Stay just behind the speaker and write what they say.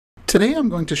Today I'm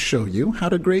going to show you how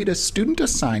to grade a student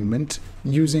assignment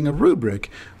using a rubric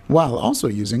while also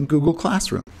using Google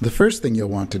Classroom. The first thing you'll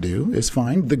want to do is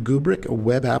find the Goobric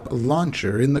web app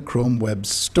launcher in the Chrome Web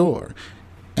Store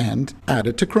and add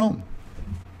it to Chrome.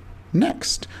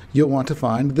 Next, you'll want to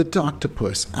find the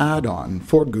Doctopus add-on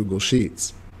for Google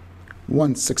Sheets.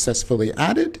 Once successfully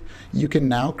added, you can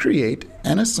now create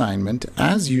an assignment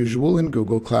as usual in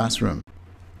Google Classroom.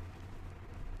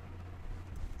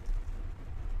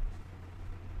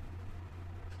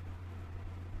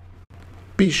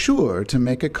 Be sure to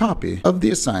make a copy of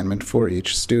the assignment for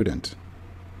each student.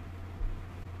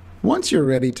 Once you're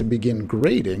ready to begin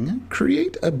grading,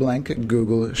 create a blank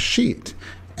Google Sheet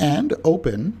and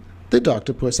open the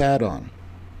Doctopus add-on.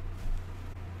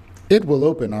 It will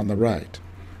open on the right.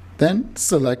 Then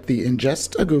select the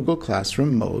Ingest a Google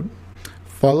Classroom mode,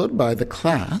 followed by the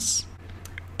class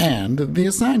and the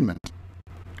assignment,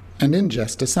 and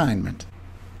ingest assignment.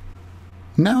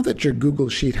 Now that your Google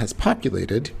Sheet has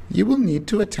populated, you will need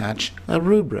to attach a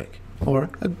rubric or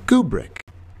a Goobric.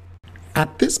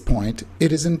 At this point,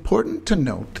 it is important to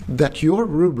note that your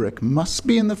rubric must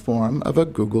be in the form of a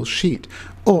Google Sheet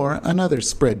or another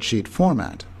spreadsheet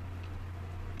format.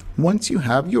 Once you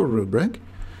have your rubric,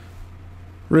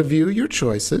 review your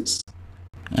choices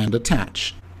and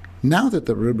attach. Now that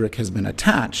the rubric has been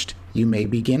attached, you may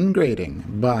begin grading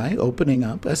by opening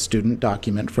up a student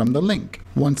document from the link.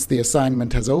 Once the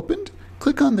assignment has opened,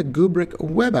 click on the Goobric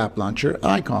web app launcher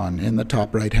icon in the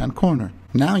top right-hand corner.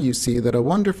 Now you see that a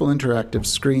wonderful interactive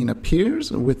screen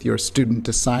appears with your student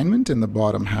assignment in the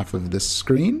bottom half of this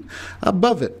screen.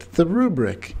 Above it, the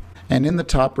rubric, and in the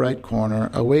top right corner,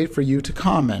 a way for you to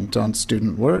comment on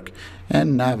student work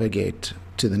and navigate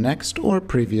to the next or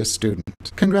previous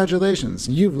student. Congratulations,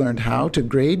 you've learned how to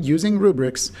grade using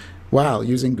rubrics while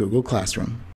using Google Classroom.